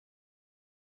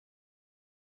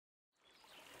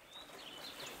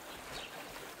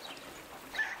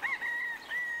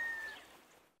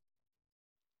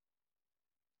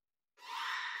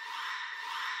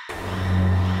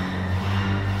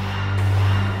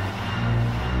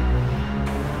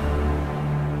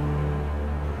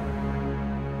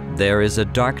there is a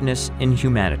darkness in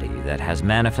humanity that has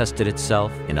manifested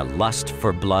itself in a lust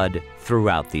for blood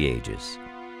throughout the ages.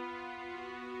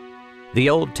 The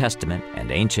Old Testament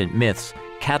and ancient myths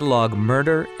catalog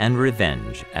murder and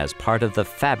revenge as part of the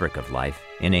fabric of life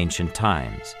in ancient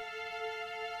times.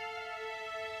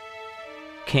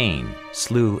 Cain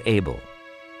slew Abel.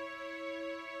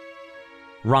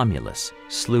 Romulus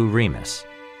slew Remus.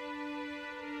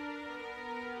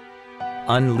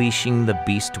 Unleashing the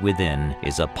beast within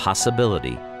is a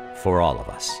possibility for all of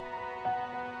us.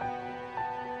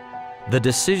 The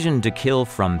decision to kill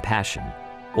from passion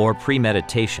or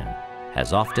premeditation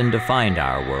has often defined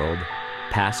our world,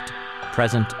 past,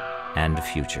 present, and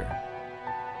future.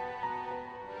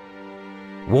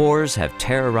 Wars have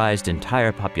terrorized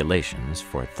entire populations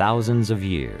for thousands of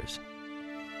years.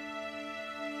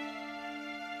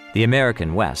 The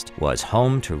American West was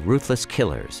home to ruthless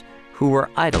killers who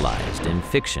were idolized in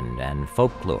fiction and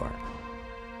folklore.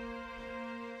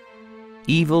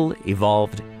 Evil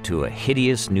evolved to a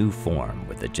hideous new form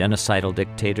with the genocidal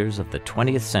dictators of the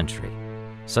 20th century,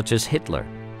 such as Hitler,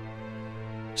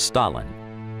 Stalin,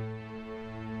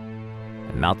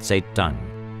 and Mao Zedong,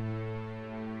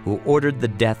 who ordered the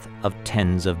death of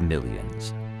tens of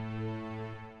millions.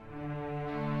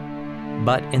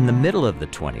 But in the middle of the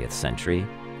 20th century,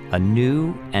 a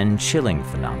new and chilling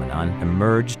phenomenon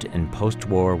emerged in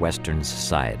post-war Western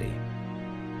society: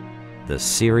 the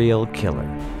serial killer.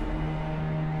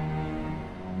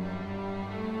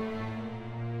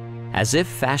 As if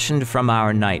fashioned from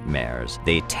our nightmares,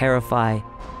 they terrify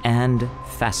and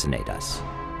fascinate us.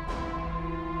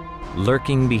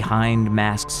 Lurking behind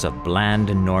masks of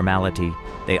bland normality,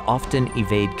 they often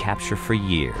evade capture for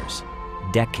years,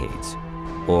 decades,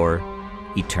 or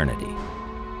eternity.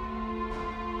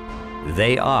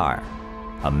 They are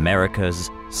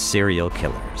America's serial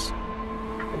killers.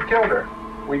 We killed her.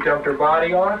 We dumped her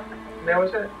body off, and that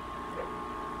was it.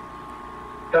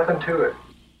 Nothing to it.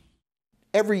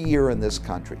 Every year in this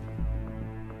country,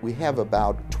 we have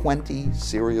about 20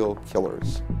 serial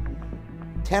killers,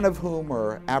 10 of whom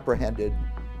are apprehended,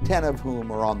 10 of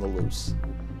whom are on the loose.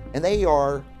 And they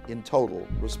are, in total,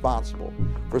 responsible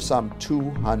for some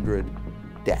 200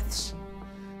 deaths.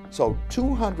 So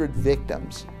 200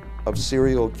 victims of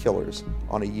serial killers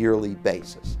on a yearly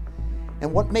basis.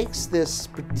 And what makes this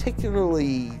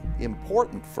particularly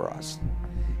important for us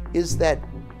is that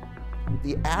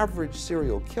the average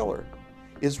serial killer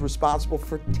is responsible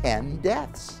for 10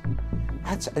 deaths.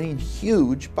 That's a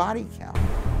huge body count.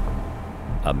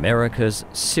 America's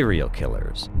Serial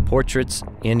Killers, Portraits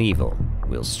in Evil,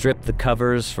 will strip the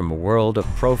covers from a world of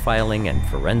profiling and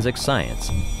forensic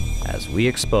science as we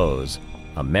expose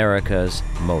America's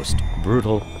most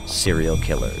brutal serial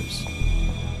killers.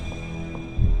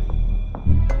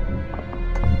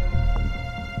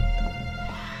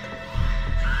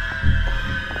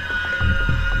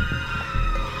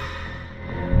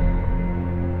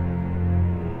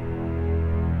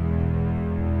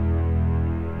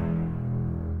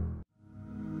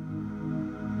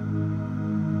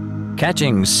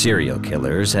 Catching serial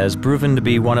killers has proven to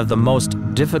be one of the most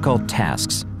difficult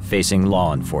tasks facing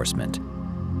law enforcement.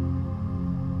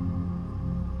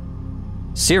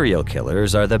 Serial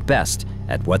killers are the best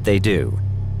at what they do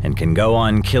and can go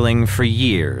on killing for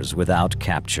years without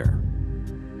capture.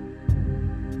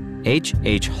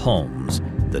 H. Holmes,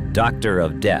 the Doctor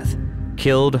of Death,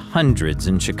 killed hundreds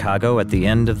in Chicago at the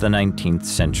end of the 19th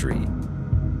century.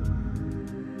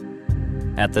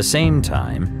 At the same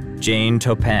time, Jane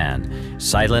Toppan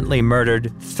silently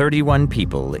murdered 31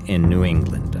 people in New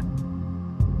England.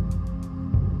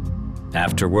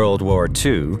 After World War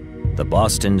II, the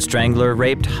Boston Strangler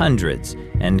raped hundreds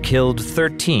and killed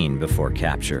 13 before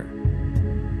capture.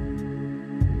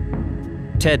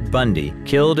 Ted Bundy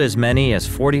killed as many as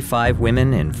 45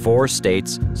 women in 4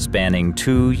 states spanning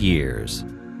 2 years.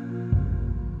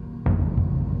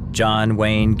 John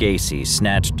Wayne Gacy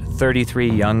snatched 33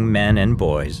 young men and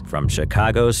boys from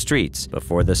Chicago's streets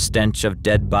before the stench of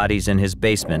dead bodies in his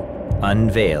basement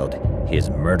unveiled his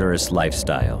murderous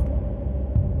lifestyle.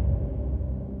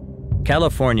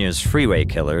 California's freeway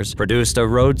killers produced a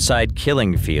roadside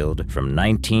killing field from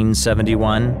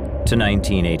 1971 to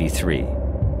 1983.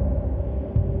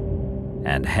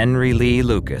 And Henry Lee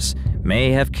Lucas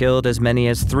may have killed as many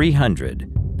as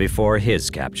 300 before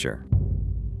his capture.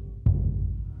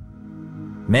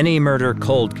 Many murder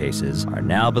cold cases are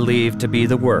now believed to be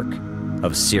the work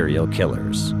of serial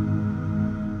killers.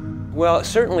 Well,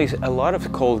 certainly a lot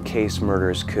of cold case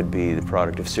murders could be the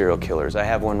product of serial killers. I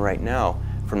have one right now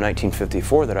from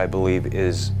 1954 that I believe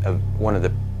is one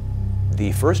of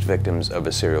the first victims of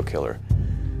a serial killer.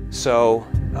 So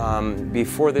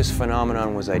Before this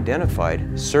phenomenon was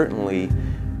identified, certainly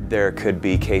there could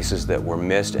be cases that were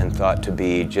missed and thought to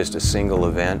be just a single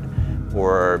event,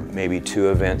 or maybe two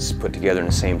events put together in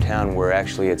the same town, where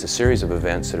actually it's a series of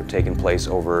events that have taken place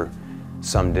over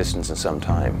some distance and some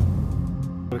time.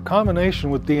 A combination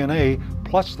with DNA,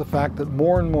 plus the fact that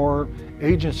more and more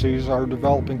agencies are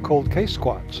developing cold case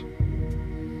squads.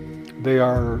 They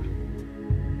are,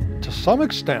 to some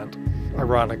extent,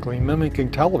 ironically,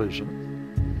 mimicking television,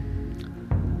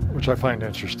 which I find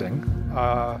interesting.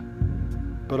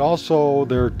 But also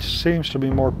there seems to be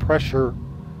more pressure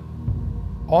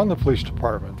on the police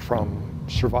department from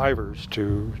survivors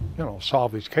to,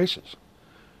 solve these cases,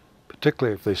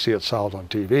 particularly if they see it solved on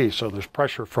TV. So there's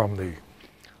pressure from the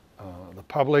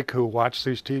public who watch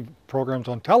these TV programs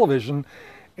on television,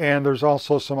 and there's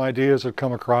also some ideas that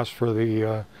come across for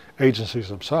the agencies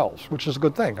themselves, which is a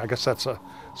good thing. I guess that's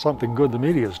something good the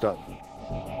media's done.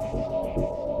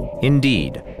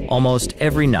 Indeed, almost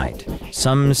every night,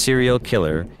 some serial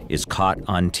killer is caught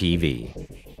on TV.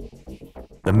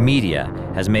 The media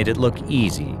has made it look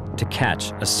easy to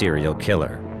catch a serial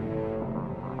killer.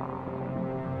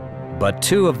 But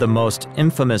two of the most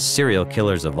infamous serial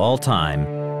killers of all time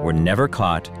were never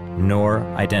caught nor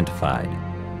identified.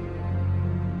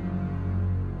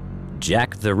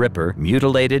 Jack the Ripper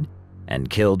mutilated and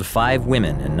killed 5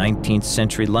 women in 19th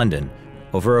century London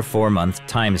over a 4-month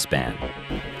time span.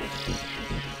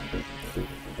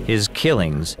 His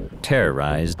killings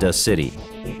terrorized a city.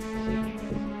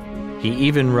 He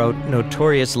even wrote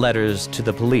notorious letters to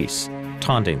the police,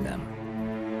 taunting them.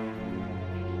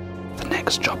 The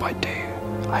next job I do,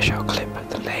 I shall clip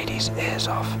the ladies' ears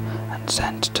off and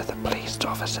send to the police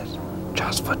officers.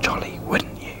 Just for jolly,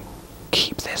 wouldn't you?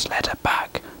 Keep this letter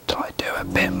back till I do a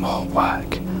bit more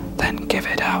work, then give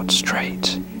it out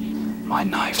straight. My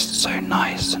knife's so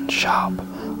nice and sharp,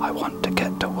 I want to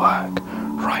get to work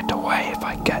right away if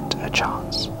I get a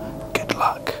chance. Good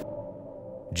luck.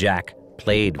 Jack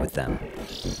played with them.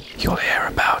 You'll hear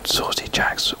about Saucy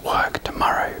Jack's work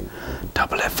tomorrow.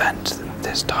 Double event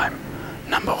this time.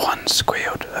 Number 1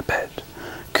 squealed a bit.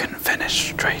 Couldn't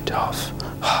finish straight off.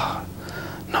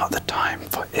 Not the time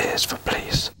for ears for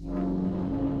police.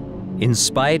 In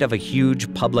spite of a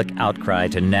huge public outcry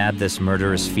to nab this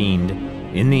murderous fiend,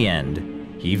 in the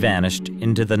end, he vanished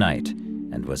into the night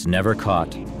and was never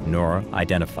caught nor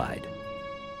identified.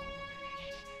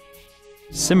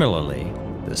 Similarly,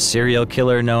 the serial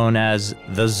killer known as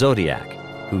the Zodiac,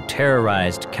 who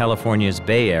terrorized California's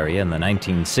Bay Area in the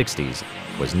 1960s,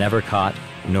 was never caught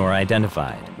nor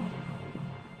identified.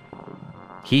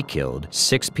 He killed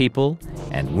 6 people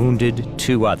and wounded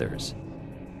 2 others.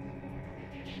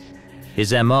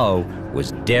 His MO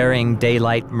was daring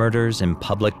daylight murders in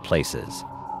public places.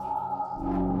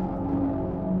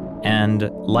 And,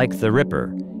 like the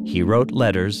Ripper, he wrote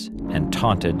letters and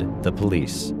taunted the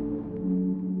police.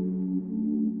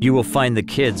 You will find the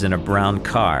kids in a brown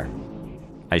car.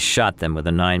 I shot them with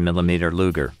a 9mm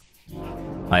Luger.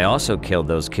 I also killed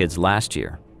those kids last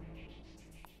year.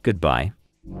 Goodbye.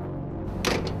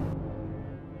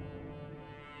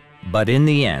 But in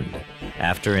the end,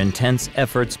 after intense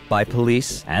efforts by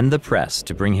police and the press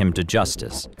to bring him to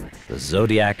justice, the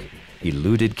Zodiac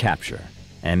eluded capture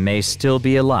and may still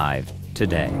be alive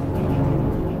today.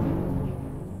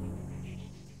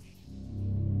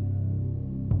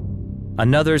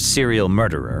 Another serial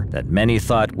murderer that many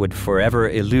thought would forever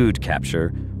elude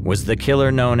capture was the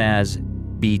killer known as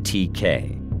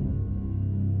BTK.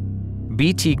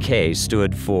 BTK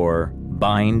stood for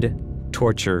Bind,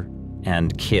 Torture,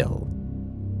 and Kill.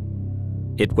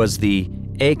 It was the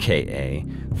AKA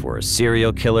for a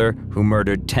serial killer who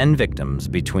murdered 10 victims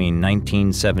between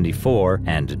 1974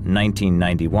 and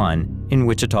 1991 in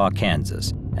Wichita,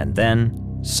 Kansas, and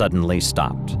then suddenly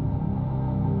stopped.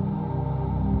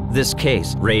 This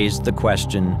case raised the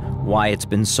question why it's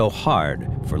been so hard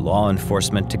for law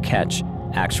enforcement to catch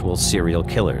actual serial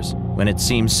killers when it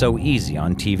seems so easy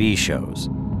on TV shows.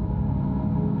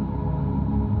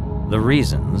 The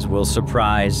reasons will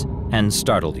surprise and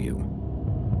startle you.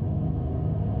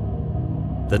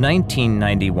 The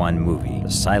 1991 movie,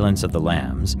 The Silence of the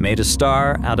Lambs, made a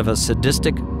star out of a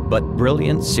sadistic but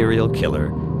brilliant serial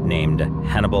killer named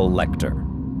Hannibal Lecter,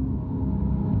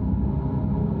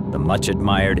 the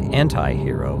much-admired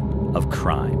anti-hero of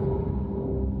crime.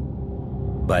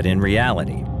 But in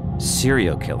reality,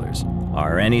 serial killers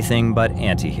are anything but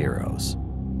anti-heroes.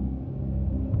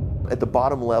 At the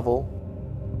bottom level,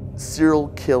 serial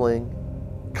killing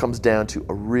comes down to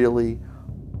a really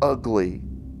ugly,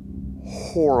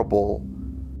 horrible,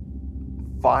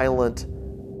 violent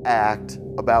act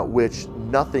about which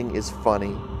nothing is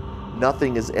funny,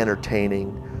 Nothing is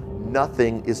entertaining.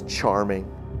 Nothing is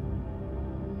charming,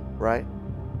 right?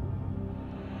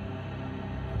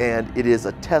 And it is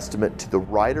a testament to the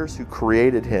writers who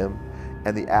created him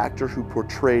and the actor who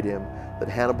portrayed him that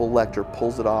Hannibal Lecter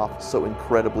pulls it off so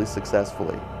incredibly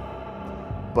successfully.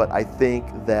 But I think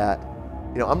that,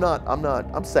 you know,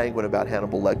 I'm sanguine about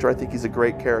Hannibal Lecter. I think he's a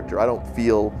great character. I don't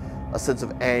feel a sense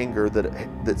of anger that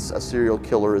a serial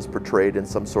killer is portrayed in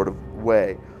some sort of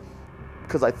way,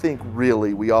 because I think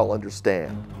really we all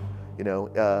understand. You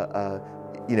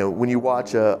know, when you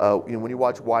watch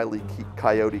Wile E.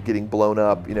 Coyote getting blown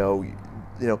up, you know,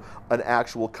 an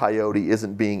actual coyote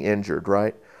isn't being injured,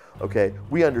 right? Okay,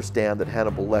 we understand that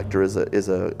Hannibal Lecter is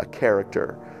a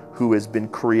character who has been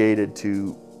created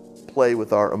to play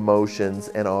with our emotions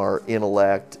and our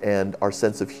intellect and our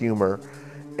sense of humor,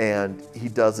 and he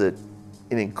does it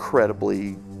in an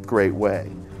incredibly great way.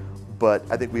 But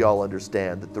I think we all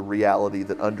understand that the reality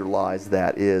that underlies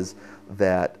that is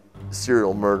that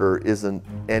serial murder isn't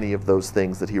any of those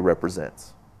things that he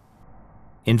represents.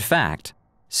 In fact,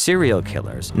 serial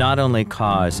killers not only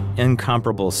cause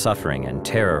incomparable suffering and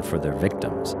terror for their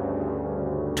victims,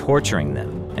 torturing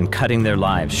them and cutting their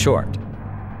lives short,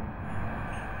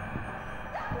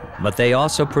 but they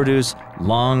also produce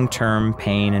long-term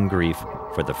pain and grief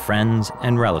for the friends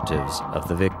and relatives of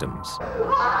the victims.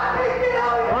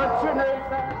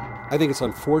 I think it's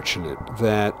unfortunate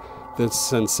that the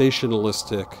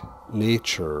sensationalistic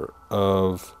nature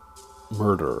of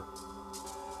murder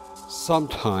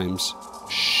sometimes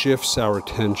shifts our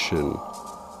attention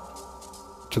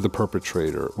to the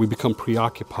perpetrator. We become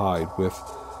preoccupied with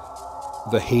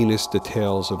the heinous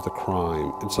details of the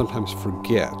crime and sometimes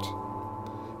forget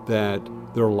that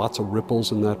there are lots of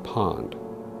ripples in that pond.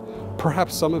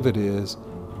 Perhaps some of it is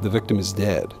the victim is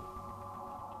dead.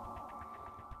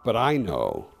 But I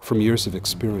know from years of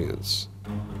experience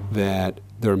that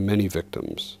there are many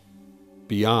victims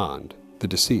beyond the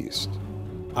deceased.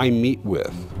 I meet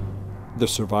with the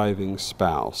surviving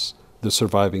spouse, the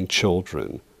surviving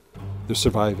children, the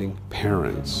surviving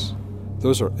parents.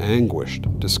 Those are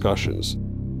anguished discussions.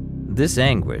 This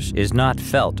anguish is not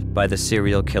felt by the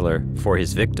serial killer for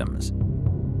his victims.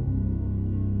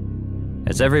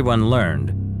 As everyone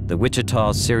learned, the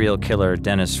Wichita serial killer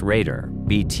Dennis Rader,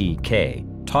 BTK,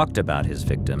 talked about his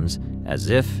victims as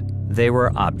if they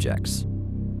were objects.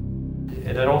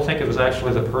 And I don't think it was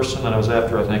actually the person that I was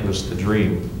after, I think it was the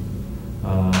dream.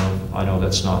 I know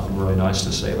that's not really nice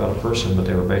to say about a person, but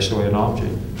they were basically an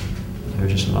object. They were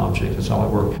just an object, that's how it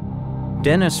worked.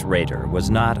 Dennis Rader was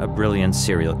not a brilliant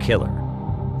serial killer.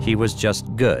 He was just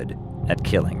good at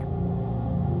killing.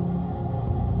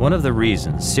 One of the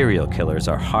reasons serial killers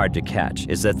are hard to catch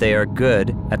is that they are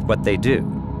good at what they do.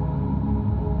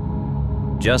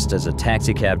 Just as a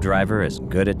taxicab driver is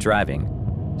good at driving,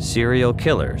 serial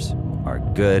killers are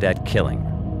good at killing.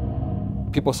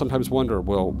 People sometimes wonder,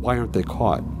 well, why aren't they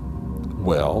caught?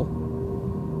 Well,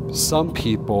 some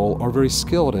people are very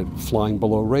skilled at flying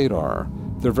below radar.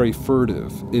 They're very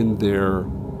furtive in their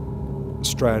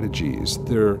strategies.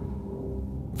 They're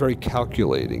very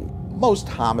calculating. Most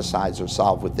homicides are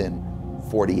solved within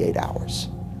 48 hours.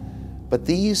 But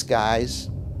these guys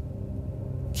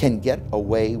can get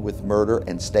away with murder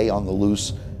and stay on the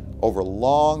loose over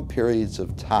long periods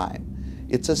of time.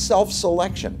 It's a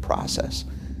self-selection process.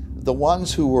 The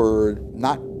ones who were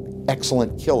not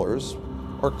excellent killers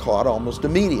are caught almost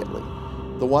immediately.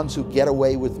 The ones who get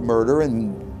away with murder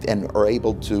and are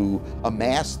able to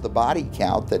amass the body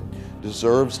count that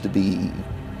deserves to be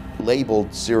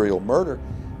labeled serial murder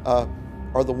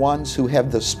are the ones who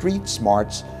have the street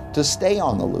smarts to stay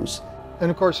on the loose.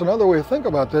 And of course, another way to think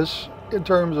about this, in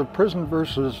terms of prison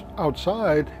versus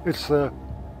outside, it's the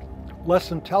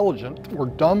less intelligent or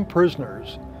dumb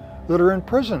prisoners that are in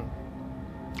prison.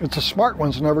 It's the smart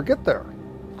ones who never get there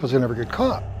because they never get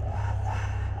caught.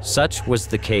 Such was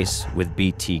the case with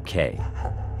BTK.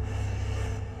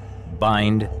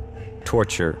 Bind,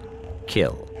 torture,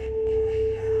 kill.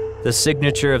 The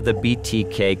signature of the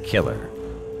BTK killer,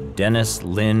 Dennis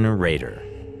Lynn Rader.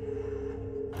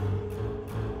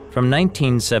 From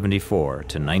 1974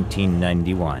 to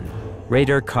 1991,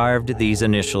 Rader carved these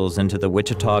initials into the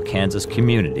Wichita, Kansas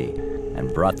community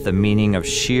and brought the meaning of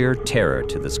sheer terror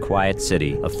to this quiet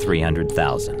city of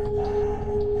 300,000.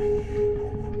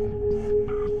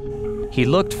 He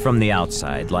looked from the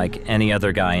outside like any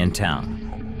other guy in town.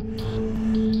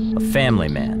 A family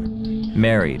man,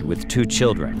 married with 2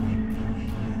 children.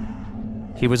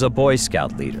 He was a Boy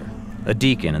Scout leader, a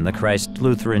deacon in the Christ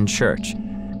Lutheran Church,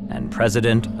 and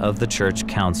president of the church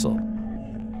council.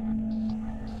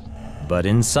 But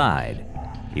inside,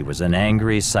 he was an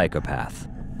angry psychopath.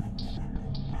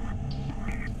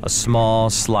 a small,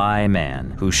 sly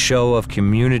man whose show of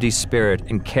community spirit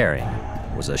and caring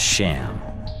was a sham.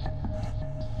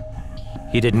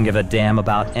 He didn't give a damn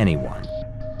about anyone.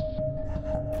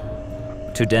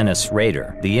 To Dennis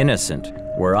Rader, the innocent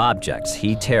were objects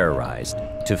he terrorized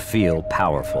to feel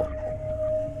powerful.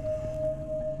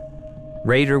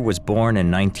 Rader was born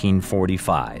in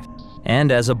 1945,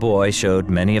 and as a boy showed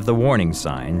many of the warning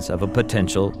signs of a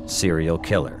potential serial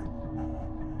killer.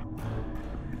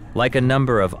 Like a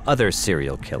number of other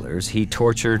serial killers, he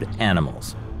tortured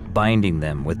animals, binding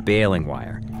them with baling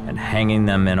wire and hanging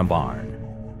them in a barn.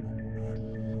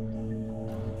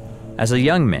 As a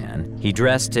young man, he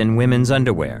dressed in women's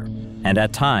underwear and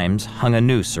at times hung a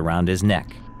noose around his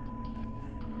neck.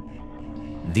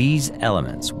 These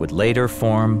elements would later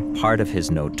form part of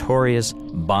his notorious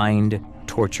bind,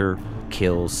 torture,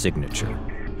 kill signature.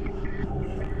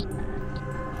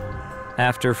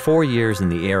 After 4 years in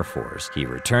the Air Force, he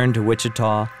returned to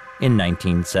Wichita in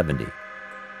 1970.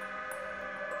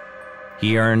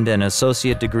 He earned an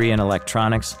associate degree in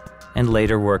electronics and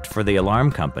later worked for the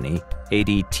alarm company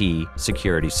ADT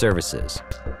Security Services.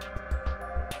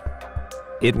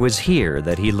 It was here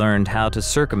that he learned how to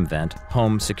circumvent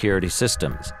home security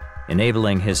systems,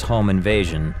 enabling his home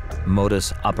invasion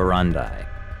modus operandi.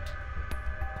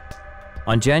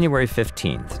 On January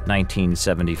 15,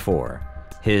 1974,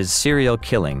 his serial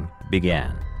killing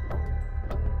began.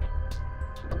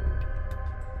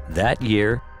 That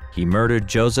year, he murdered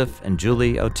Joseph and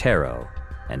Julie Otero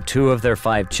and 2 of their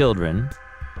 5 children,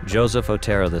 Joseph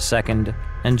Otero II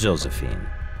and Josephine.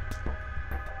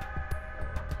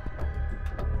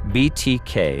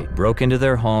 BTK broke into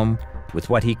their home with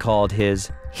what he called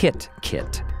his hit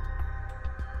kit: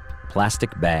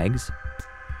 plastic bags,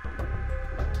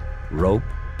 rope,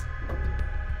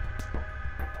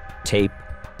 tape,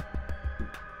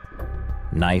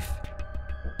 knife,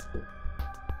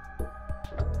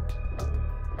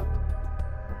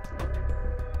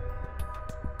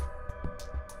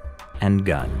 and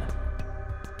gun.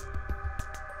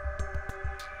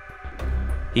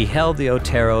 He held the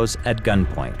Oteros at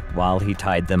gunpoint while he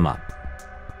tied them up.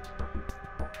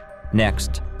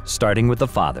 Next, starting with the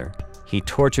father, he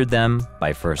tortured them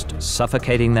by first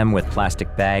suffocating them with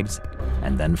plastic bags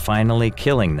and then finally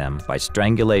killing them by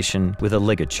strangulation with a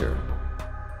ligature.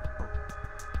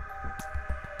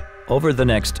 Over the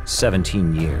next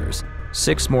 17 years,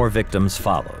 6 more victims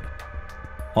followed,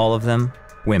 all of them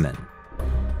women.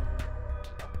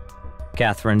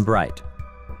 Catherine Bright,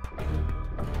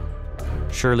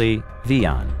 Shirley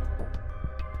Vian,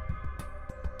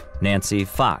 Nancy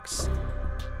Fox,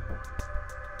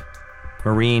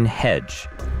 Maureen Hedge,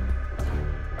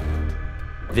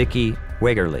 Vicki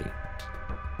Wegerle,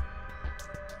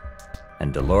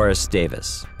 and Dolores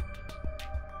Davis.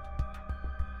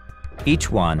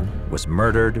 Each one was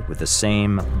murdered with the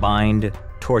same bind,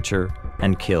 torture,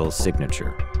 and kill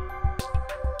signature.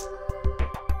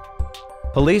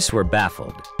 Police were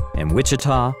baffled, and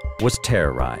Wichita was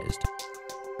terrorized.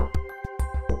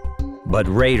 But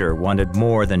Rader wanted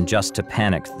more than just to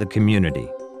panic the community.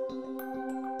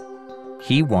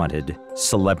 He wanted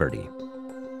celebrity.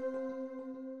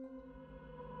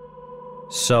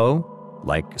 So,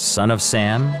 like Son of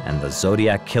Sam and the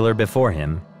Zodiac Killer before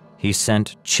him, he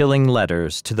sent chilling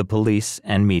letters to the police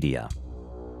and media.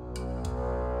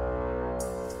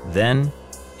 Then,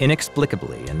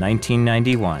 inexplicably in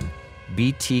 1991,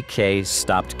 BTK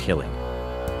stopped killing.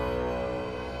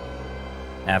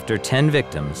 After 10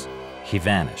 victims, he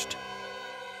vanished.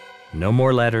 No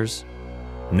more letters,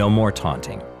 no more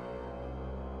taunting.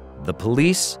 The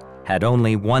police had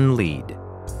only one lead.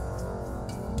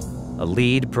 A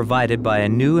lead provided by a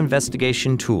new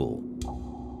investigation tool: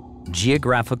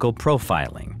 geographical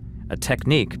profiling, a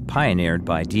technique pioneered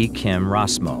by D. Kim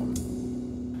Rossmo.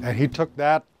 And he took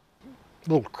that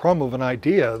little crumb of an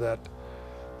idea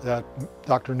that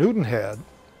Dr. Newton had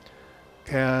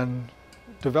and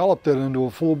developed it into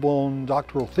a full-blown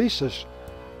doctoral thesis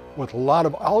with a lot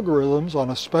of algorithms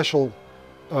on a special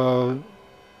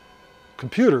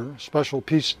computer, special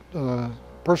piece,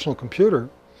 personal computer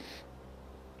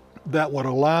that would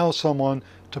allow someone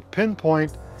to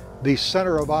pinpoint the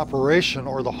center of operation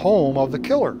or the home of the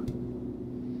killer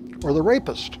or the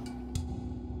rapist.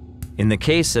 In the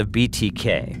case of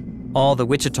BTK, all the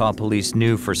Wichita police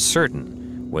knew for certain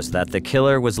was that the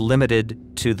killer was limited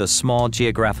to the small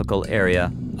geographical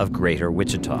area of Greater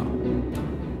Wichita.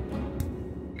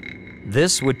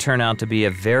 This would turn out to be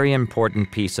a very important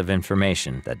piece of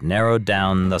information that narrowed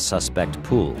down the suspect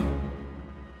pool.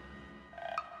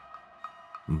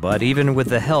 But even with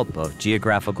the help of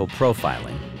geographical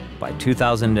profiling, by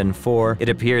 2004, it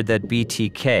appeared that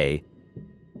BTK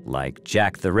like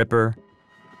Jack the Ripper,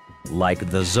 like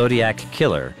the Zodiac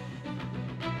Killer,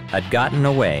 had gotten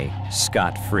away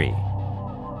scot-free.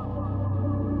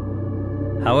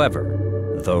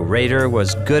 However, though Rader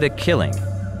was good at killing,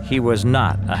 he was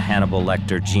not a Hannibal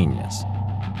Lecter genius.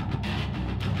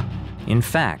 In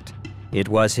fact, it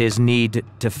was his need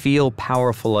to feel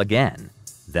powerful again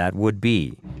that would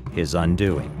be his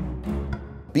undoing.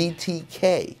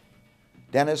 BTK,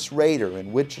 Dennis Rader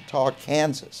in Wichita,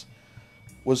 Kansas,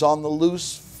 was on the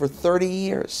loose for 30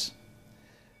 years.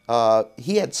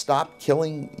 He had stopped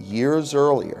killing years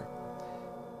earlier,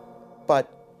 but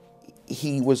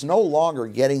he was no longer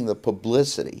getting the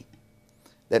publicity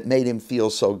that made him feel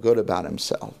so good about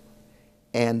himself.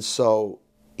 And so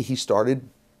he started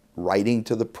writing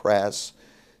to the press,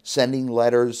 sending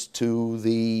letters to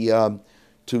the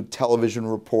to television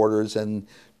reporters and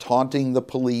taunting the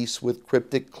police with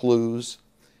cryptic clues.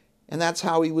 And that's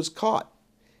how he was caught.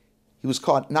 He was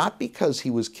caught not because he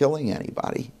was killing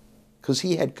anybody, because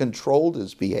he had controlled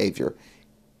his behavior.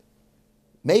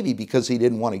 Maybe because he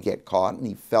didn't want to get caught and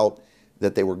he felt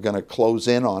that they were going to close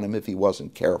in on him if he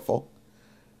wasn't careful.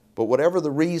 But whatever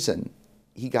the reason,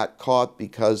 he got caught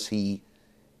because he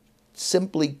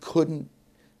simply couldn't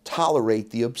tolerate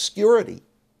the obscurity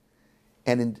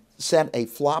and sent a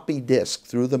floppy disk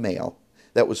through the mail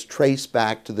that was traced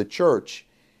back to the church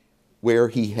where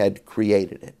he had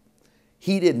created it.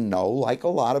 He didn't know, like a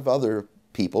lot of other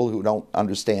people who don't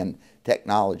understand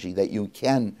technology, that you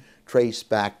can trace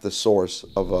back the source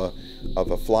of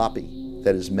a floppy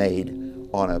that is made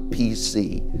on a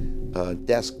PC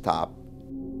desktop.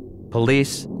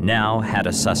 Police now had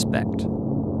a suspect.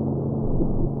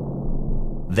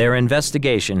 Their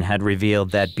investigation had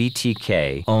revealed that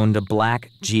BTK owned a black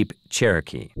Jeep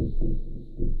Cherokee.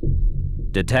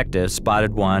 Detectives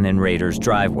spotted one in Rader's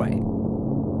driveway,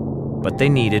 but they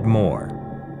needed more.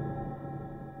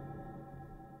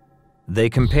 They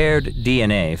compared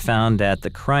DNA found at the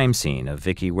crime scene of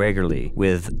Vicky Wagerly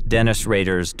with Dennis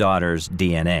Rader's daughter's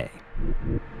DNA.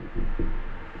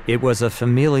 It was a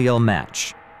familial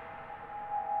match.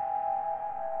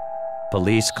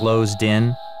 Police closed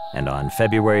in, and on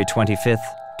February 25th,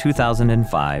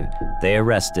 2005, they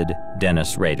arrested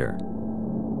Dennis Rader.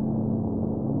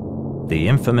 The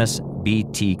infamous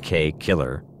BTK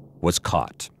killer was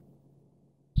caught.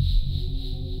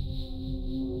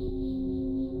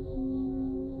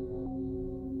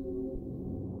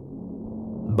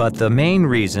 But the main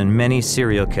reason many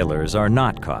serial killers are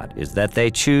not caught is that they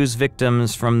choose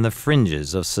victims from the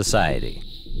fringes of society.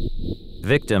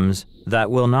 Victims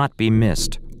that will not be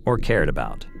missed or cared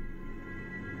about.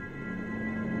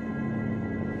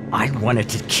 I wanted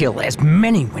to kill as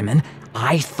many women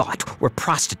I thought were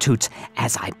prostitutes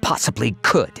as I possibly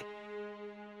could.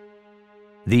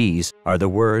 These are the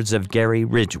words of Gary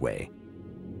Ridgway,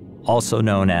 also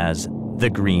known as the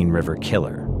Green River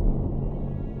Killer.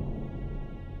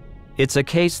 It's a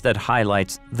case that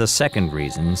highlights the second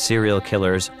reason serial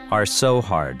killers are so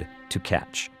hard to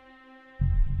catch.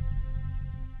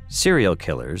 Serial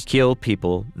killers kill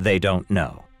people they don't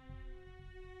know.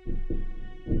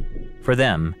 For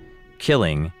them,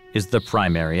 killing is the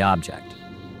primary object.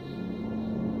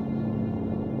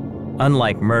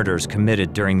 Unlike murders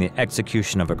committed during the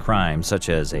execution of a crime, such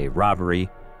as a robbery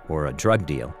or a drug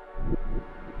deal,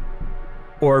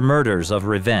 or murders of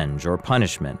revenge or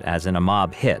punishment, as in a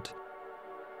mob hit,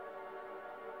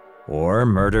 or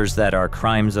murders that are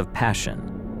crimes of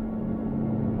passion.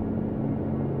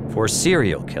 For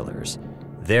serial killers,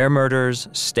 their murders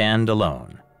stand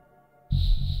alone.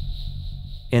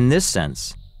 In this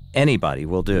sense, anybody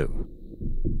will do.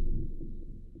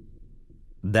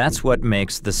 That's what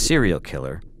makes the serial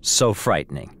killer so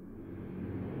frightening.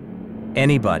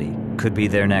 Anybody could be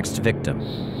their next victim.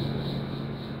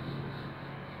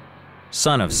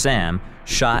 Son of Sam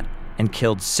shot and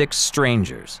killed 6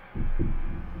 strangers.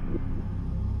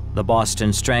 The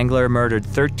Boston Strangler murdered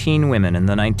 13 women in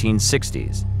the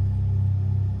 1960s.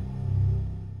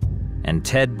 And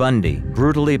Ted Bundy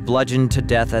brutally bludgeoned to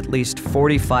death at least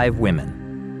 45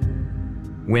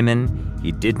 women. Women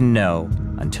he didn't know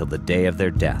until the day of their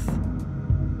death.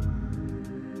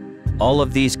 All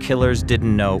of these killers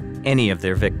didn't know any of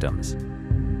their victims.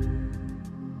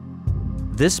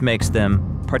 This makes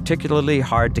them particularly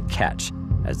hard to catch,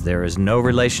 as there is no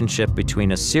relationship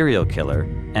between a serial killer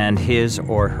and his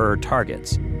or her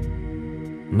targets.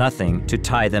 Nothing to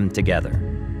tie them together.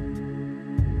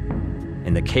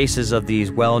 In the cases of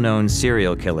these well-known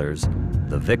serial killers,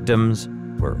 the victims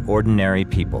were ordinary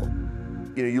people.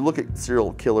 You know, you look at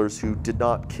serial killers who did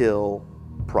not kill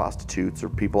prostitutes or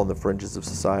people on the fringes of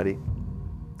society.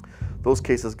 Those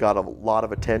cases got a lot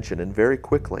of attention and very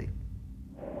quickly.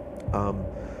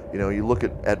 You know, you look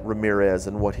at Ramirez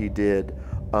and what he did.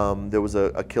 There was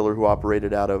a killer who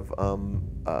operated out of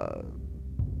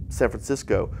San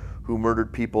Francisco who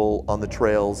murdered people on the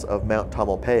trails of Mount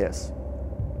Tamalpais.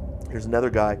 Here's another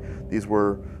guy. These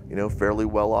were, you know, fairly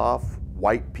well-off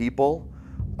white people.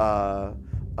 There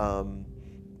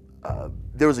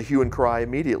was a hue and cry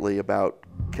immediately about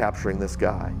capturing this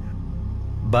guy.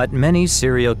 But many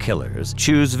serial killers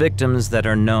choose victims that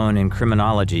are known in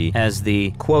criminology as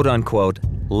the quote-unquote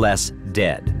less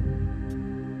dead.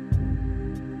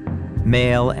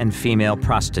 Male and female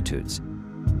prostitutes,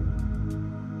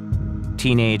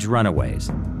 teenage runaways,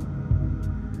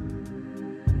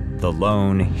 the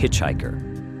lone hitchhiker.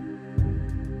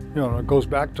 You know, it goes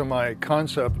back to my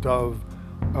concept of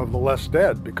the less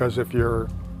dead, because if you're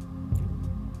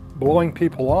blowing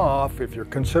people off, if you're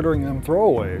considering them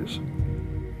throwaways,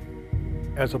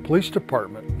 as a police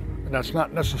department, and that's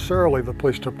not necessarily the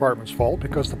police department's fault,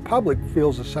 because the public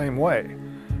feels the same way.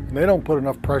 And they don't put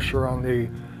enough pressure on the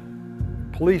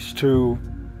police to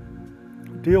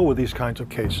deal with these kinds of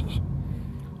cases.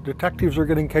 Detectives are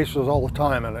getting cases all the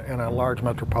time in a large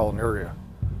metropolitan area,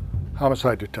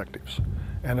 homicide detectives.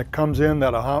 And it comes in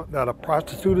that a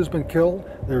prostitute has been killed,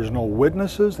 there's no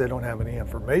witnesses, they don't have any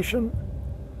information,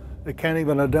 they can't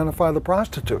even identify the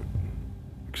prostitute.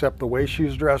 Except the way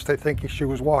she's dressed, they think she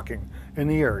was walking in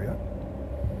the area.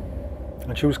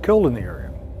 And she was killed in the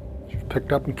area. She was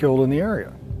picked up and killed in the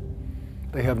area.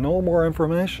 They have no more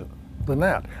information than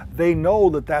that. They know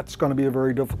that that's going to be a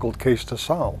very difficult case to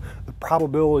solve. The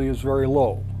probability is very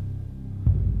low,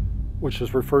 which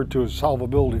is referred to as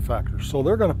solvability factors. So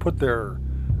they're going to put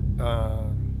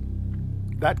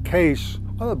that case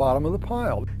on the bottom of the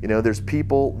pile. You know, there's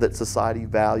people that society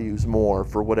values more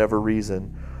for whatever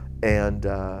reason. And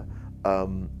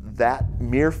that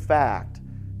mere fact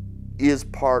is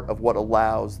part of what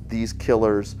allows these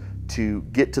killers to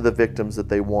get to the victims that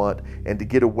they want and to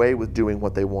get away with doing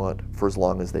what they want for as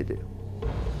long as they do.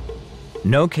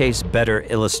 No case better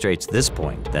illustrates this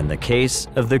point than the case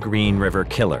of the Green River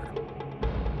Killer,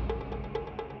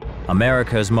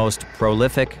 America's most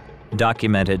prolific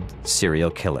documented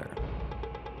serial killer.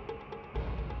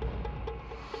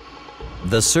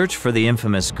 The search for the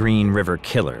infamous Green River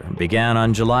Killer began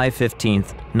on July 15,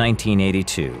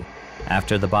 1982,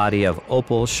 after the body of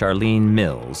Opal Charlene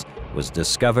Mills was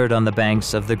discovered on the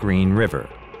banks of the Green River,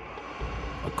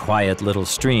 a quiet little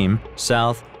stream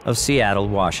south of Seattle,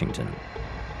 Washington.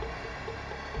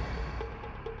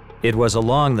 It was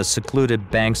along the secluded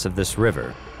banks of this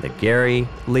river that Gary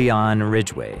Leon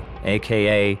Ridgway,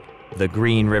 aka the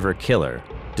Green River Killer,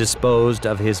 disposed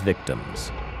of his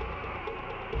victims.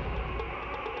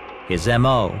 His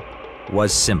MO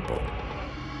was simple.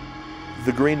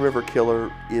 The Green River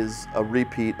Killer is a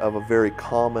repeat of a very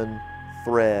common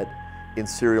thread in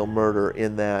serial murder,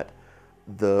 in that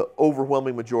the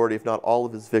overwhelming majority, if not all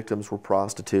of his victims, were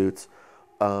prostitutes.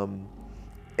 He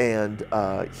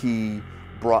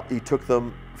took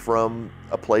them from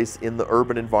a place in the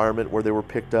urban environment where they were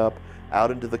picked up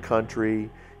out into the country.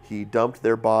 He dumped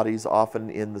their bodies often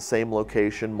in the same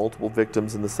location, multiple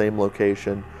victims in the same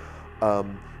location.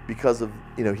 Because of,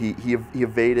 you know, he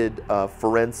evaded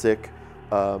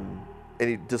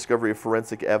any discovery of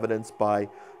forensic evidence by,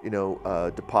 you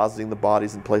know, depositing the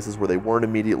bodies in places where they weren't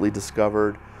immediately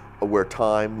discovered, where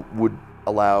time would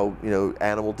allow, you know,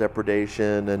 animal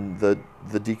depredation and the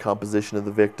decomposition of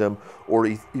the victim, or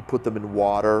he put them in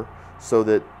water so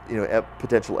that, you know,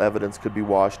 potential evidence could be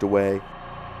washed away.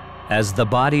 As the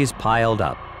bodies piled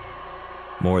up,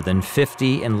 more than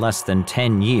 50 in less than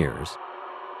 10 years,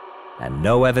 and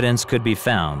no evidence could be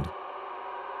found,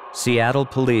 Seattle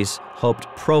police hoped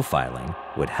profiling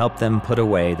would help them put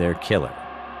away their killer.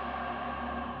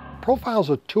 Profile's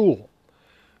a tool.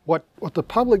 What the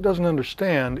public doesn't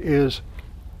understand is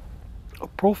a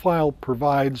profile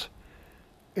provides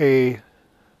a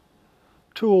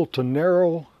tool to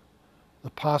narrow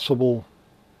the possible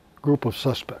group of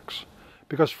suspects.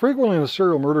 Because frequently in a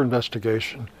serial murder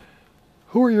investigation,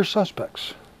 who are your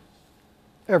suspects?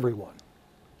 Everyone.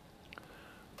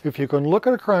 If you can look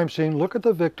at a crime scene, look at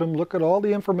the victim, look at all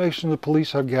the information the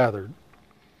police have gathered,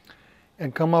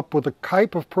 and come up with a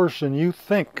type of person you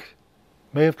think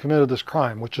may have committed this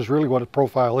crime, which is really what a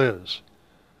profile is,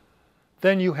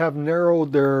 then you have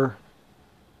narrowed their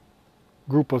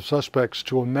group of suspects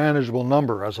to a manageable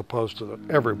number as opposed to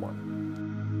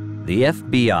everyone. The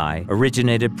FBI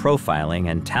originated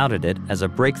profiling and touted it as a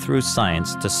breakthrough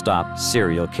science to stop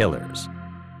serial killers.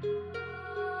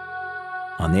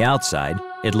 On the outside,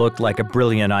 it looked like a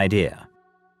brilliant idea,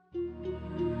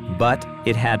 but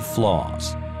it had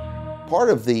flaws.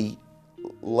 Part of the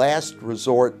last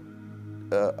resort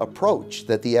approach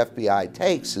that the FBI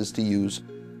takes is to use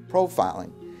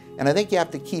profiling. And I think you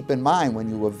have to keep in mind when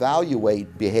you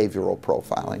evaluate behavioral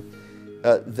profiling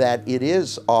that it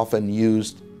is often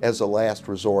used as a last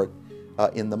resort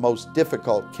in the most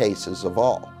difficult cases of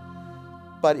all.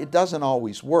 But it doesn't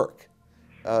always work.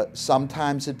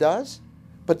 Sometimes it does,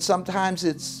 but sometimes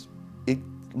it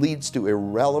leads to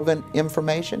irrelevant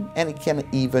information, and it can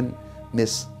even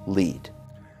mislead.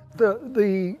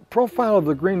 The profile of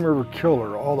the Green River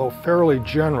Killer, although fairly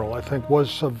general, I think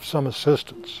was of some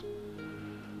assistance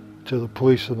to the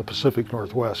police in the Pacific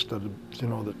Northwest that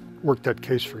worked that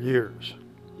case for years.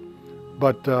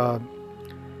 But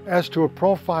as to a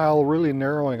profile really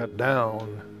narrowing it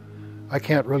down, I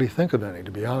can't really think of any,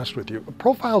 to be honest with you. A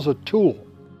profile's a tool.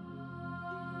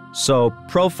 So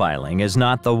profiling is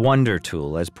not the wonder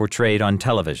tool as portrayed on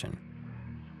television.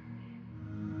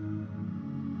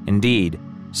 Indeed,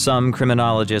 some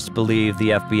criminologists believe the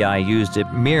FBI used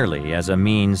it merely as a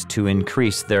means to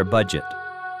increase their budget.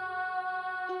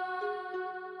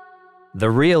 The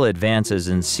real advances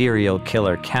in serial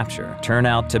killer capture turn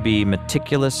out to be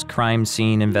meticulous crime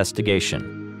scene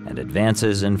investigation and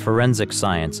advances in forensic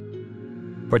science,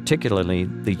 particularly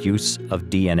the use of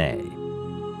DNA.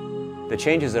 The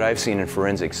changes that I've seen in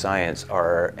forensic science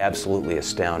are absolutely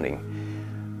astounding.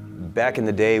 Back in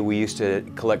the day, we used to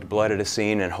collect blood at a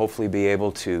scene and hopefully be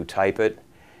able to type it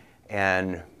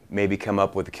and maybe come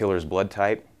up with the killer's blood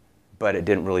type, but it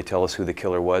didn't really tell us who the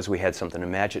killer was. We had something to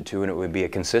match it to and it would be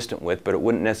consistent with, but it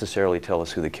wouldn't necessarily tell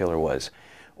us who the killer was.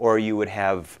 Or you would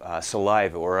have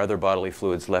saliva or other bodily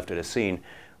fluids left at a scene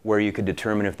where you could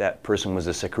determine if that person was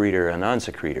a secretor or a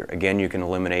non-secretor. Again, you can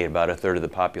eliminate about a third of the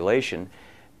population,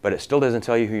 but it still doesn't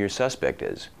tell you who your suspect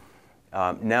is.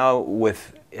 Now,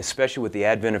 especially with the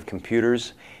advent of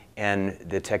computers and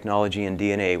the technology in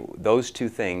DNA, those two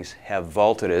things have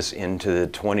vaulted us into the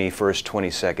 21st,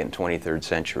 22nd, 23rd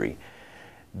century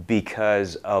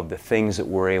because of the things that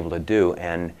we're able to do.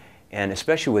 And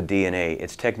especially with DNA,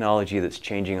 it's technology that's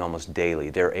changing almost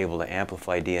daily. They're able to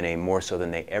amplify DNA more so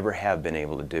than they ever have been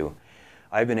able to do.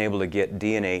 I've been able to get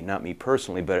DNA, not me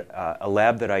personally, but a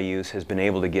lab that I use has been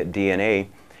able to get DNA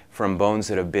from bones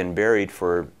that have been buried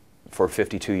for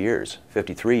 52 years,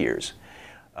 53 years.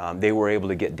 They were able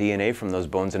to get DNA from those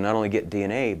bones, and not only get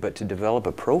DNA, but to develop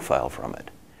a profile from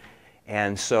it.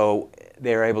 And so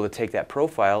they're able to take that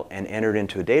profile and enter it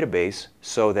into a database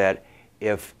so that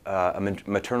if a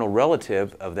maternal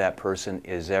relative of that person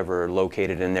is ever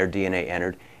located and their DNA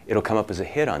entered, it'll come up as a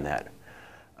hit on that.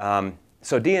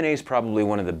 So DNA is probably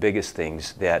one of the biggest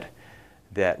things that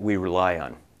we rely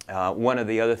on. One of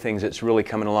the other things that's really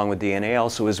coming along with DNA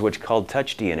also is what's called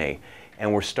touch DNA.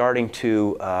 And we're starting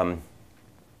to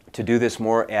do this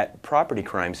more at property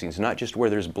crime scenes, not just where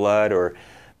there's blood or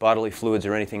bodily fluids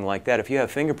or anything like that. If you have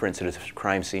fingerprints at a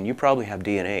crime scene, you probably have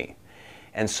DNA.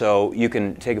 And so you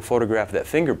can take a photograph of that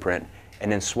fingerprint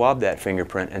and then swab that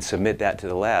fingerprint and submit that to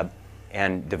the lab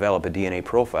and develop a DNA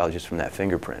profile just from that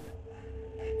fingerprint.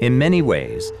 In many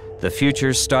ways, the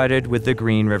future started with the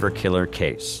Green River Killer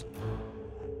case.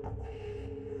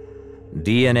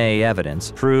 DNA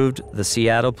evidence proved the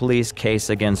Seattle police case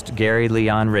against Gary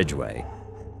Leon Ridgway,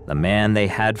 the man they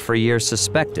had for years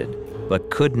suspected but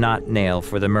could not nail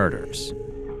for the murders.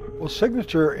 Well,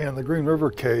 signature in the Green River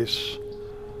case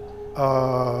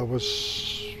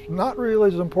was not really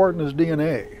as important as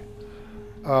DNA.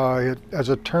 As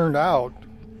it turned out,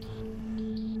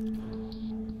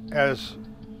 as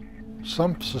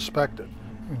some suspected,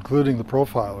 including the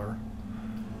profiler,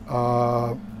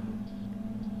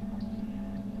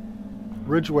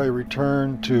 Ridgway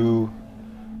returned to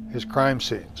his crime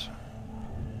scenes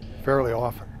fairly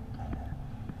often,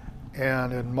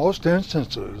 and in most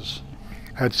instances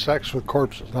had sex with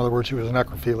corpses. In other words, he was a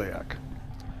necrophiliac,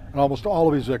 and almost all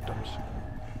of his victims.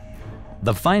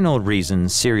 The final reason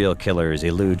serial killers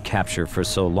elude capture for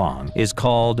so long is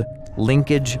called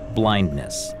linkage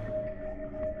blindness.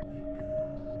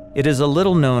 It is a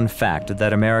little-known fact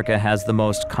that America has the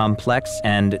most complex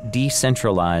and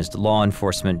decentralized law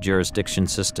enforcement jurisdiction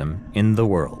system in the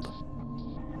world.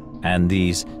 And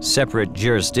these separate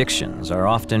jurisdictions are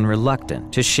often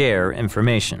reluctant to share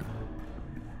information.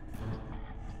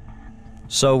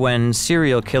 So when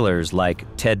serial killers like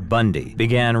Ted Bundy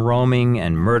began roaming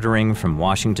and murdering from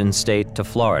Washington state to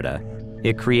Florida,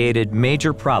 it created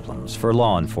major problems for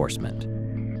law enforcement.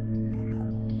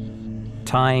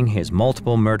 Tying his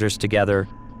multiple murders together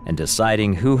and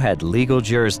deciding who had legal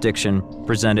jurisdiction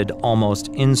presented almost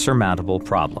insurmountable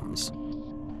problems.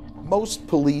 Most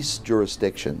police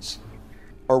jurisdictions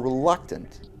are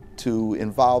reluctant to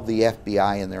involve the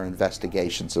FBI in their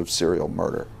investigations of serial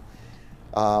murder.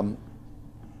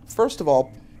 First of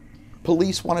all,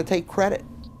 police want to take credit.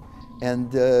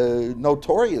 And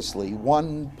notoriously,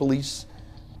 one police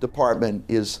department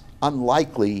is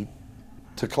unlikely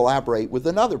to collaborate with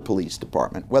another police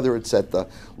department, whether it's at the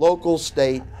local,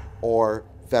 state, or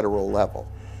federal level.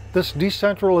 This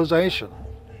decentralization,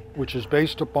 which is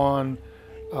based upon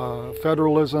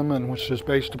federalism and which is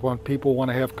based upon people want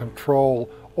to have control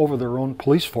over their own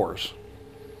police force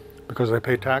because they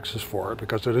pay taxes for it,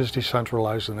 because it is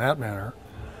decentralized in that manner,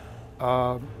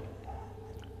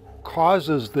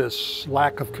 causes this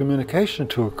lack of communication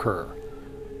to occur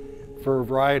for a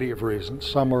variety of reasons.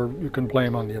 Some are you can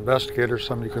blame on the investigators,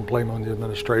 some you can blame on the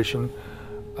administration.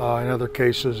 In other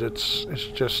cases, it's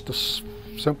just the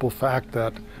simple fact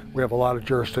that we have a lot of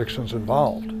jurisdictions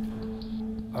involved.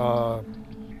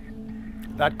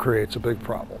 That creates a big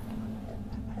problem.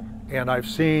 And I've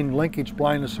seen linkage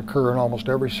blindness occur in almost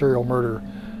every serial murder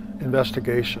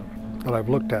investigation that I've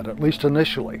looked at least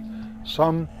initially.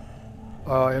 Some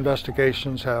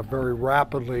investigations have very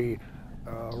rapidly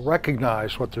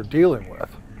recognized what they're dealing with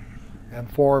and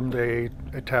formed a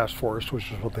task force,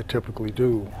 which is what they typically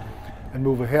do, and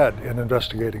move ahead in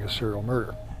investigating a serial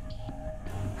murder.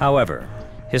 However,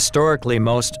 historically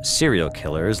most serial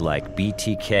killers like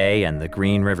BTK and the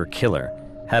Green River Killer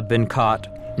have been caught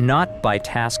not by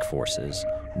task forces,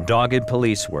 dogged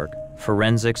police work,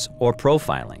 forensics, or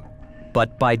profiling,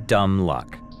 but by dumb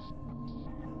luck.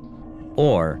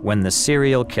 Or when the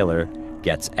serial killer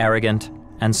gets arrogant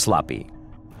and sloppy.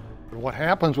 What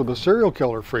happens with a serial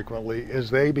killer frequently is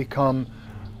they become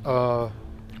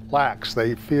lax.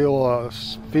 They feel a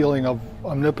feeling of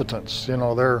omnipotence. You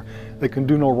know, they can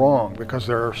do no wrong because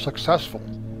they're successful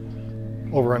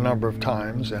over a number of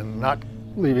times and not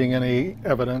leaving any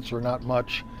evidence or not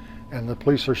much, and the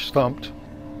police are stumped,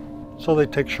 so they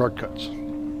take shortcuts.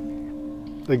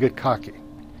 They get cocky.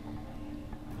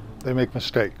 They make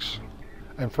mistakes,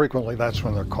 and frequently that's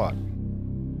when they're caught.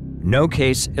 No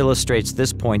case illustrates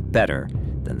this point better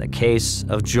than the case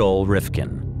of Joel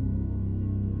Rifkin,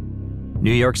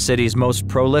 New York City's most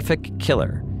prolific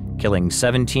killer, killing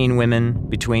 17 women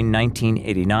between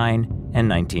 1989 and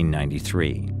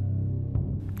 1993.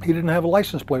 He didn't have a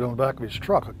license plate on the back of his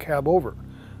truck, a cab over.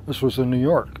 This was in New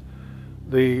York.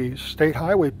 The state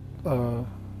highway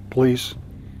police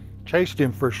chased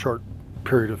him for a short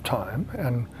period of time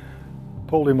and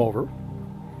pulled him over.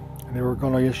 And they were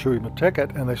going to issue him a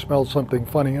ticket, and they smelled something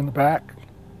funny in the back,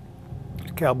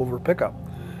 cab over pickup.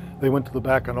 They went to the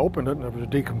back and opened it, and there was a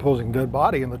decomposing dead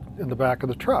body in the back of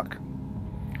the truck.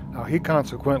 Now he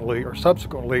consequently, or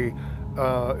subsequently,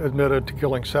 admitted to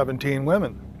killing 17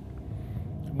 women.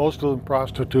 Most of them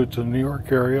prostitutes in the New York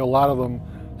area, a lot of them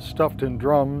stuffed in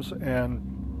drums and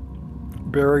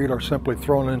buried or simply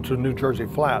thrown into New Jersey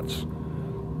Flats,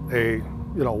 a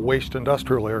waste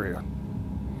industrial area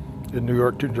in New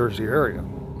York, New Jersey area.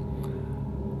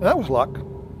 And that was luck.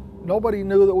 Nobody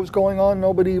knew that was going on.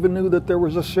 Nobody even knew that there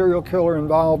was a serial killer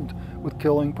involved with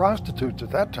killing prostitutes at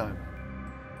that time.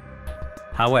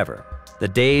 However, the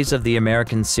days of the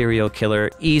American serial killer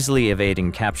easily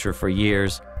evading capture for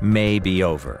years may be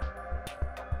over.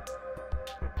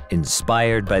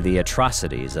 Inspired by the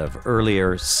atrocities of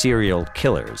earlier serial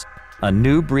killers, a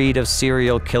new breed of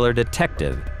serial killer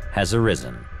detective has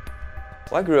arisen.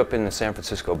 Well, I grew up in the San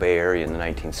Francisco Bay Area in the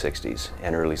 1960s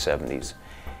and early 70s,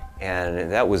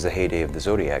 and that was the heyday of the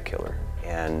Zodiac Killer.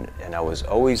 And I was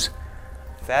always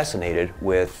fascinated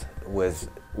with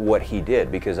what he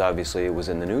did, because obviously it was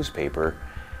in the newspaper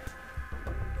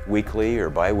weekly or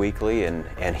bi-weekly,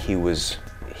 and he was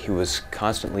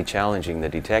constantly challenging the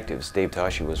detectives. Dave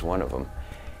Toschi was one of them,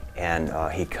 and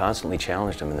he constantly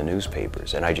challenged them in the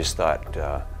newspapers. And I just thought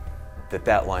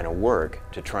that line of work,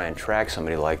 to try and track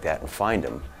somebody like that and find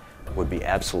him, would be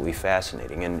absolutely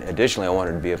fascinating. And additionally, I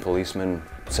wanted to be a policeman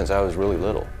since I was really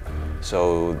little.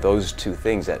 So those two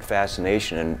things, that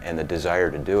fascination and the desire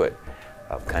to do it,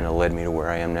 kind of led me to where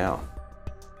I am now.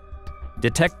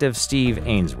 Detective Steve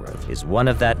Ainsworth is one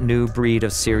of that new breed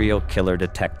of serial killer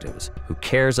detectives who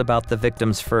cares about the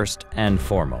victims first and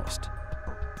foremost.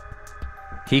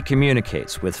 He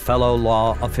communicates with fellow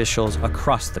law officials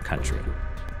across the country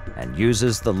and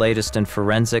uses the latest in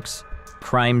forensics,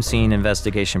 crime scene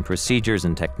investigation procedures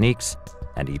and techniques,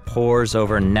 and he pores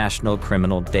over national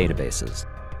criminal databases.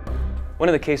 One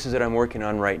of the cases that I'm working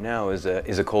on right now is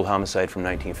a cold homicide from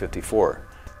 1954,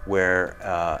 where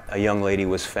a young lady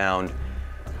was found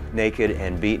naked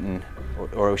and beaten,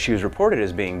 or she was reported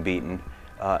as being beaten,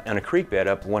 on a creek bed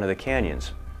up one of the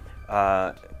canyons.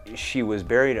 She was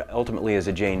buried ultimately as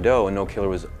a Jane Doe, and no killer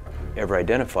was ever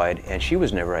identified, and she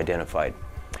was never identified.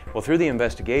 Well, through the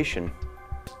investigation,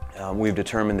 we've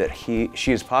determined that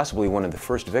she is possibly one of the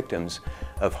first victims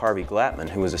of Harvey Glattman,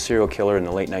 who was a serial killer in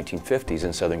the late 1950s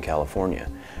in Southern California.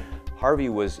 Harvey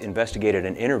was investigated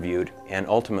and interviewed and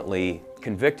ultimately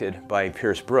convicted by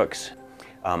Pierce Brooks.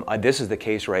 This is the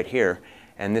case right here,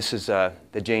 and this is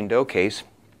the Jane Doe case.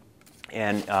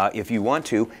 And if you want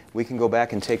to, we can go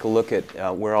back and take a look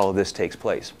at where all of this takes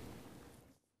place.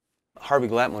 Harvey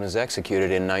Glattman was executed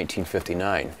in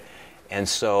 1959. And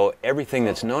so everything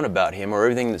that's known about him, or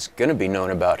everything that's going to be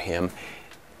known about him,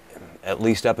 at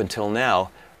least up until now,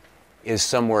 is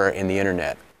somewhere in the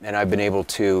internet. And I've been able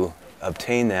to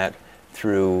obtain that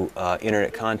through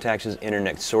internet contacts,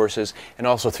 internet sources, and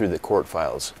also through the court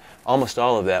files. Almost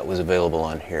all of that was available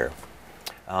on here.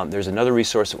 There's another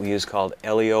resource that we use called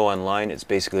LEO Online. It's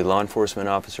basically Law Enforcement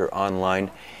Officer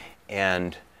Online,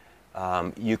 and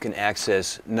you can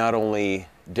access not only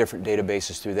different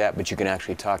databases through that, but you can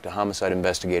actually talk to homicide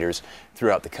investigators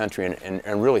throughout the country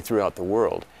and really throughout the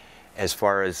world as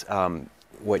far as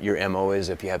what your MO is,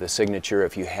 if you have the signature,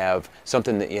 if you have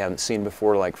something that you haven't seen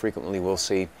before. Like frequently we'll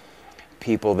see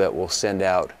people that will send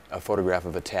out a photograph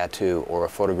of a tattoo or a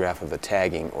photograph of a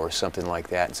tagging or something like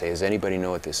that and say, does anybody know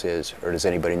what this is, or does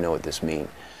anybody know what this means?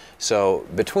 So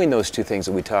between those two things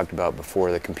that we talked about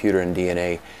before, the computer and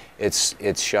DNA,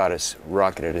 it's shot us,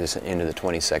 rocketed us into the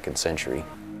 22nd century.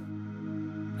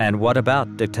 And what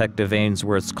about Detective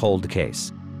Ainsworth's cold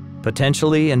case,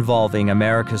 potentially involving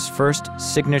America's first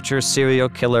signature serial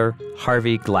killer,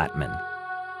 Harvey Glattman?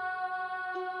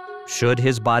 Should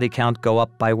his body count go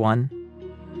up by 1?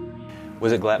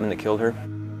 Was it Glattman that killed her?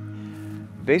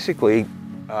 Basically,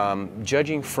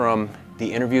 judging from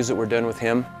the interviews that were done with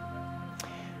him,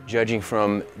 judging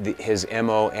from his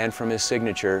MO and from his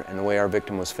signature and the way our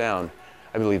victim was found,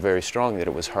 I believe very strongly that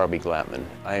it was Harvey Glattman.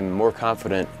 I'm more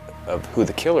confident of who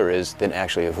the killer is than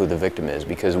actually of who the victim is,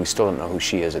 because we still don't know who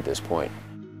she is at this point.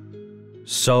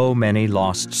 So many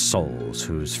lost souls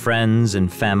whose friends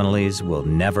and families will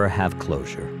never have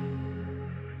closure.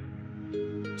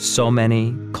 So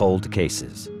many cold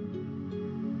cases.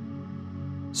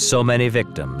 So many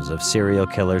victims of serial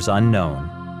killers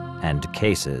unknown and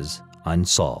cases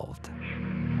unsolved.